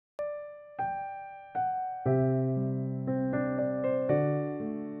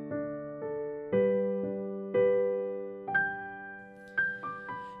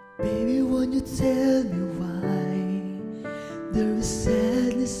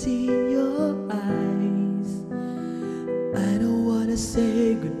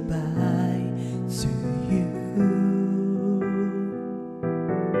goodbye to you.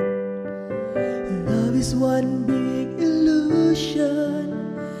 Love is one big illusion.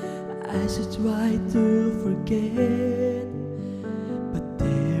 I should try to forget, but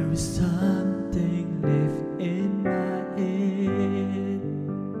there is something left in my head.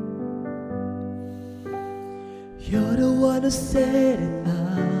 You're the one who set it up.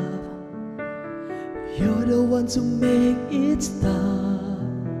 You're the one to make it stop.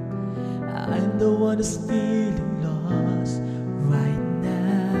 I'm the one who's feeling lost right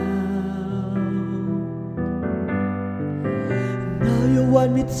now. Now you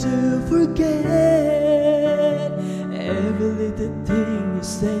want me to forget every little thing you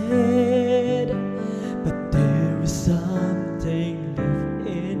said, but there is something left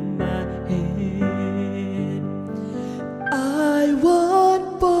in my head. I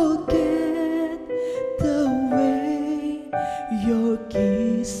won't forget the way you're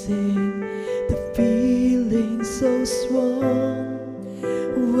kissing, the feeling so strong.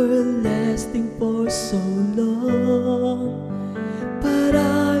 We're lasting for so long, but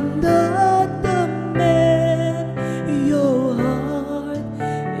I'm not the man your heart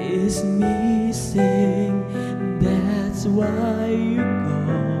is missing. That's why you go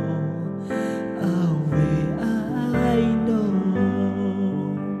away, I know.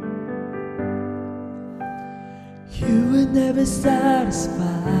 You were never satisfied,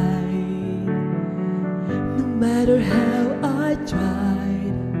 no matter how I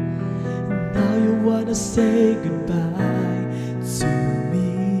tried. Now you wanna say goodbye to me.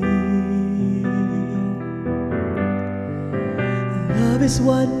 Love is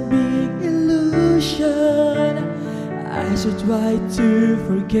one big illusion. I should try to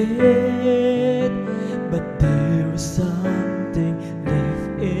forget, but there is something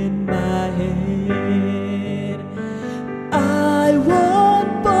left in my head. I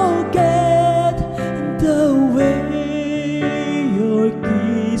won't forget the way you're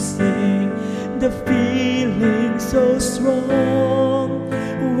kissing, the feeling so strong.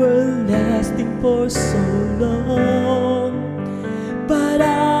 We're lasting for so long, but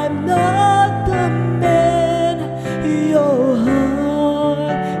I'm not the man your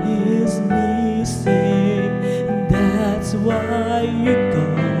heart is missing. That's why you go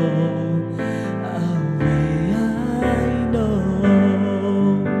away, I know.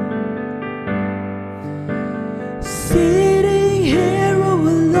 Sitting here all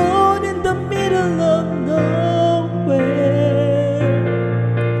alone in the middle of nowhere,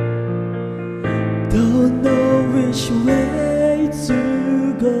 don't know which way to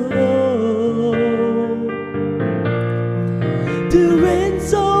go. There ain't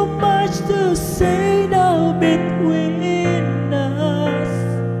so much to say now between us.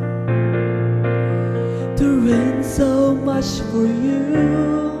 There ain't so much for you,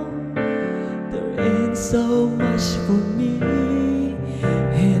 there ain't so much for me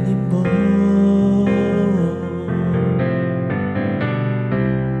anymore.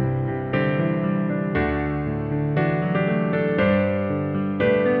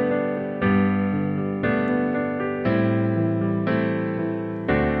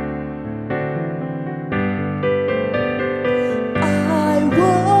 I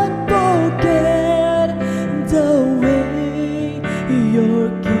won't forget the way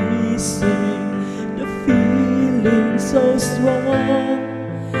you're kissing, the feeling so strong.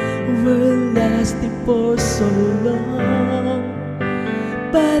 We're lasting for so long,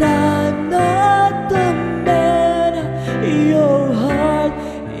 but